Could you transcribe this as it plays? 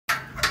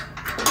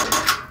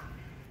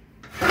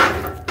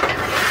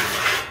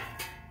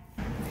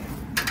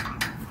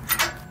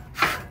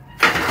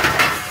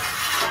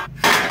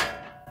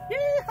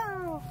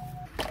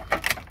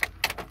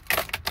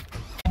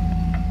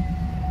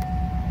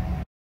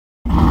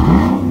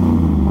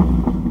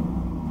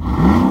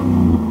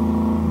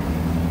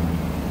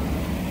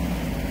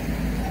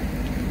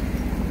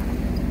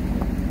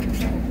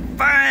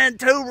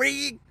tow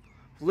rig,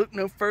 look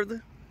no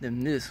further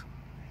than this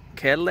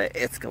Cadillac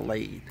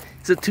Escalade.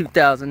 It's a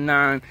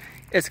 2009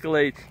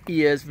 Escalade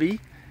ESV.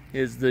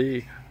 Is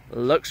the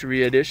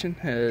luxury edition,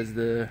 has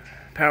the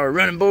power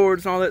running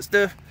boards and all that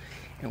stuff.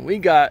 And we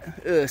got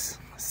us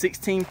a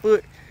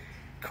 16-foot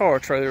car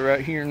trailer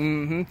right here.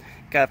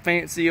 Got a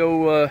fancy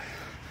old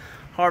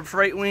Harbor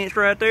Freight winch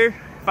right there,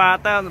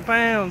 5,000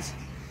 pounds.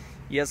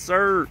 Yes,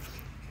 sir.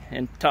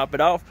 And to top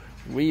it off,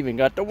 we even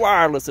got the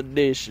wireless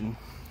edition.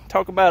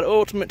 Talk about an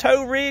ultimate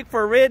tow rig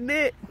for a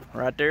redneck.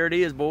 Right there it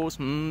is, boys.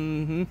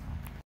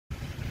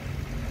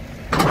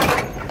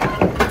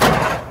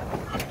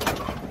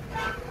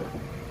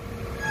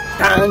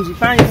 Times you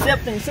find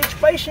yourself in a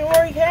situation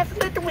where you have to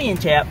let the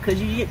winch out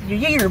because your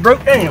gear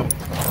broke down.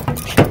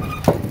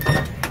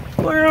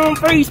 Put her on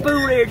free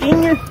spool there,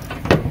 Junior.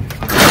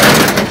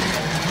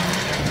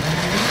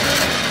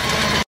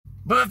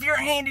 But if your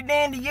handy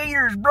dandy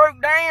gears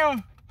broke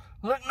down,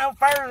 look no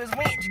further, this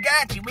winch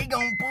got you. We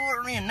gonna pull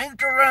her in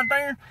neutral right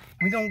there.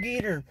 We gonna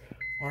get her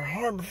our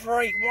Harbor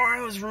Freight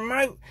wireless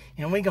remote,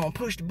 and we gonna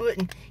push the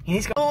button, and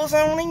it's gonna pull us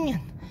on in.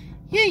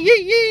 Yeah, yeah,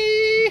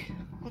 yeah.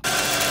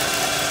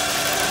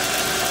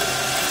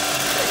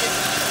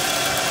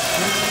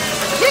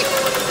 Here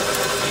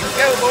we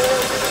go,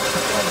 boys.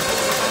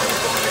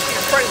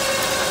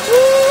 Woo,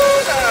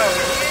 oh,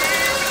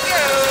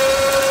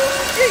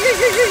 here we go.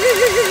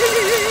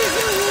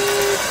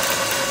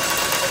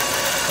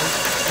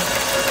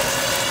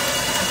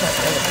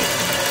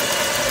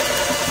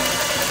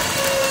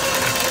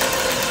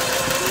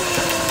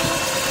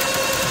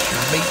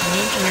 Beat the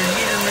engineer and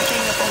get her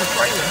machine up on the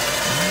trailer.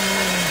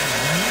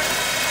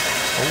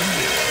 Oh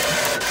yeah.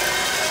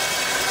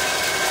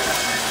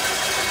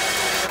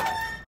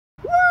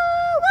 Woo,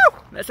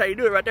 woo. That's how you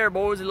do it right there,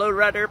 boys. You load it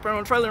right there up on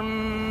the trailer.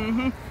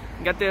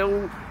 Got that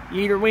old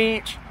yeeter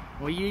winch.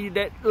 We use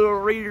that little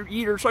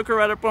yeeter sucker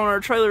right up on our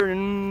trailer.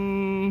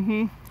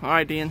 And all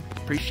right then.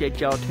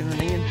 Appreciate y'all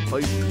tuning in.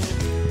 Please.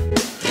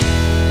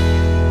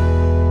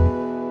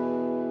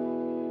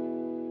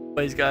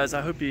 Anyways, guys,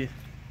 I hope you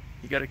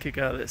got a kick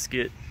out of that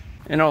skit.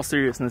 In all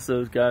seriousness,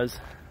 those guys,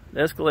 the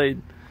Escalade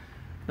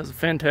does a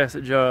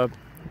fantastic job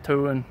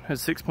towing.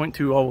 Has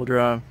 6.2 all-wheel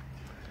drive.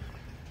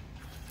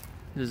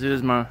 This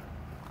is my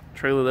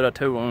trailer that I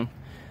tow on.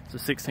 It's a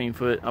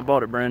 16-foot. I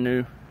bought it brand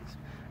new.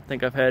 I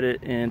think I've had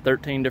it in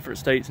 13 different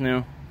states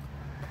now.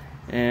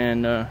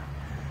 And I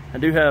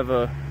do have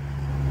a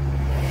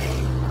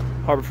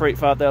Harbor Freight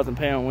 5,000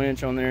 pound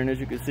winch on there, and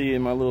as you can see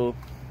in my little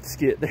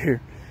skit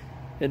there,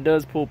 it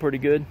does pull pretty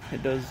good.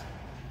 It does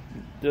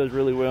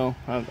really well.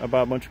 I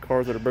buy a bunch of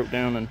cars that are broke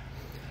down, and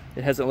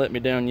it hasn't let me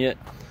down yet.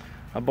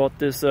 I bought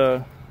this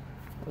a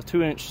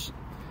 2-inch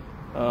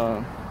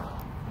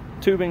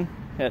tubing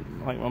at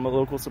like my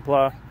local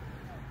supply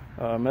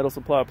metal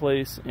supply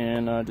place,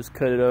 and just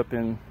cut it up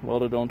and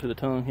welded onto the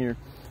tongue here.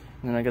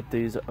 And then I got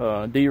these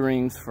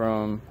D-rings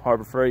from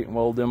Harbor Freight and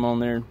welded them on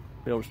there,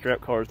 be able to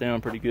strap cars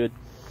down pretty good.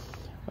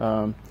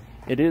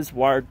 It is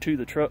wired to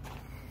the truck,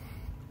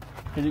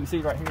 as you can see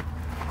right here.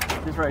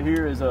 This right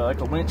here is like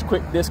a winch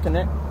quick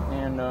disconnect,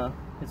 and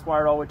it's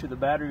wired all the way to the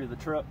battery of the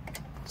truck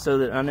so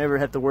that I never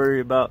have to worry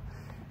about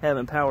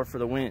having power for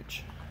the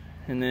winch.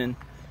 And then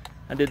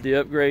I did the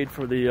upgrade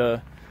for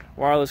the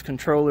wireless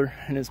controller,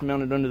 and it's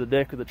mounted under the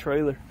deck of the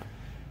trailer.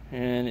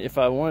 And if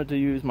I wanted to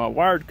use my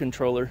wired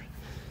controller,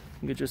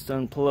 you could just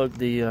unplug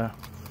the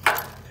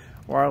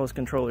wireless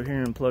controller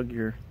here and plug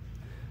your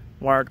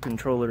wired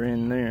controller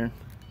in there.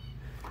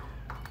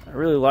 I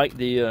really like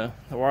the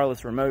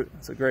wireless remote.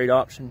 It's a great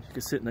option. You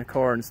can sit in the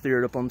car and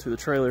steer it up onto the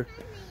trailer.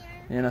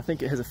 And I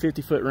think it has a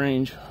 50-foot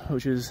range,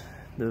 which is,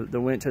 the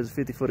winch has a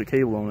 50-foot of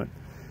cable on it.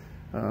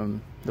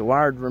 The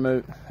wired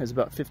remote has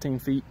about 15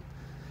 feet.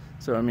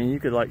 So, I mean, you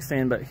could like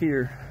stand back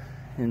here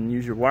and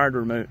use your wired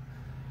remote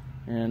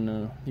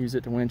and use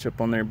it to winch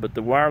up on there. But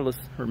the wireless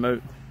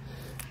remote,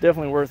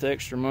 definitely worth the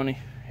extra money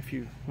if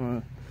you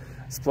want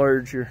to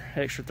splurge your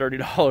extra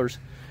 $30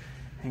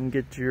 and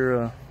get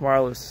your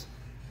wireless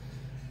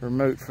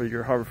remote for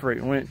your Harbor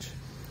Freight winch.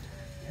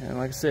 And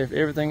like I said,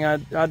 everything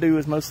I do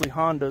is mostly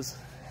Hondas,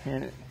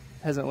 and it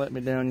hasn't let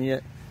me down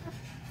yet.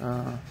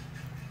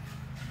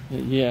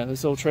 Yeah,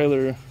 this old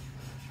trailer,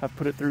 I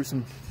put it through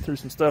some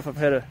stuff. I've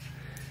had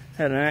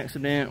an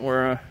accident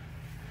where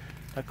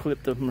I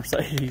clipped the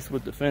Mercedes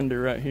with the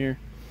fender right here,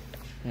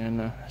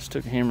 and I just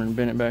took a hammer and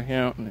bent it back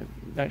out, and it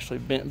actually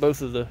bent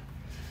both of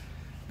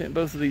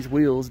these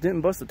wheels.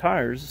 Didn't bust the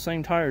tires, the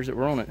same tires that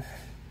were on it.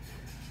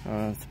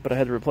 But I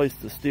had to replace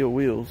the steel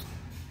wheels.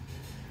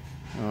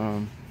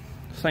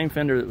 Same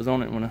fender that was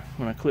on it when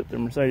I clipped the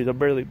Mercedes. I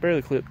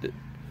barely clipped it,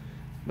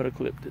 but I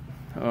clipped it.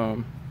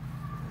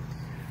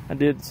 I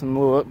did some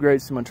little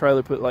upgrades to my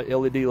trailer, put like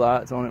LED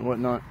lights on it and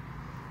whatnot.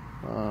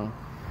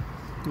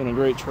 Been a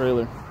great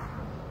trailer.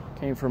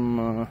 Came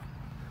from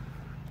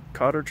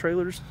Cotter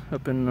Trailers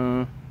up in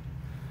I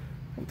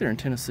think they're in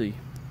Tennessee.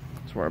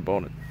 That's where I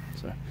bought it.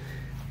 So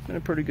been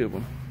a pretty good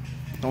one.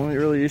 The only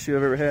really issue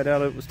I've ever had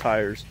out of it was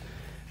tires.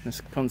 This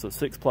comes with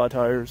 6-ply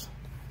tires,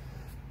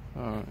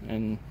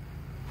 and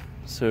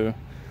so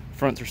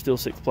fronts are still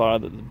 6-ply.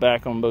 The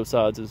back on both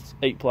sides is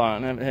 8-ply,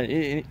 and I haven't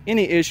had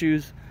any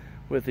issues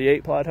with the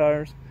 8-ply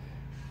tires.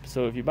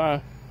 So if you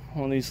buy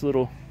one of these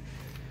little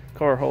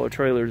car hauler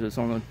trailers that's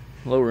on the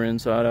lower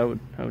end side, I would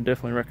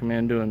definitely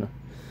recommend doing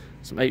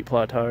some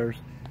 8-ply tires.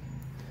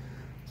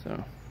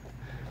 So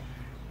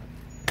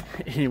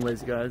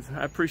anyways, guys,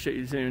 I appreciate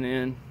you tuning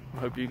in.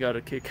 I hope you got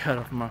a kick out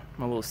of my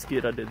little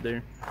skit I did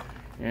there.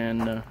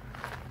 And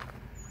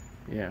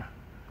yeah,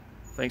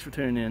 thanks for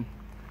tuning in.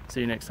 See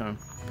you next time.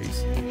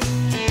 Peace.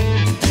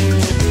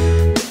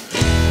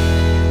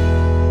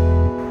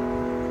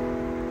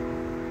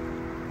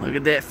 Look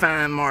at that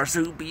fine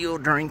marsupial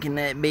drinking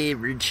that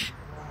beverage.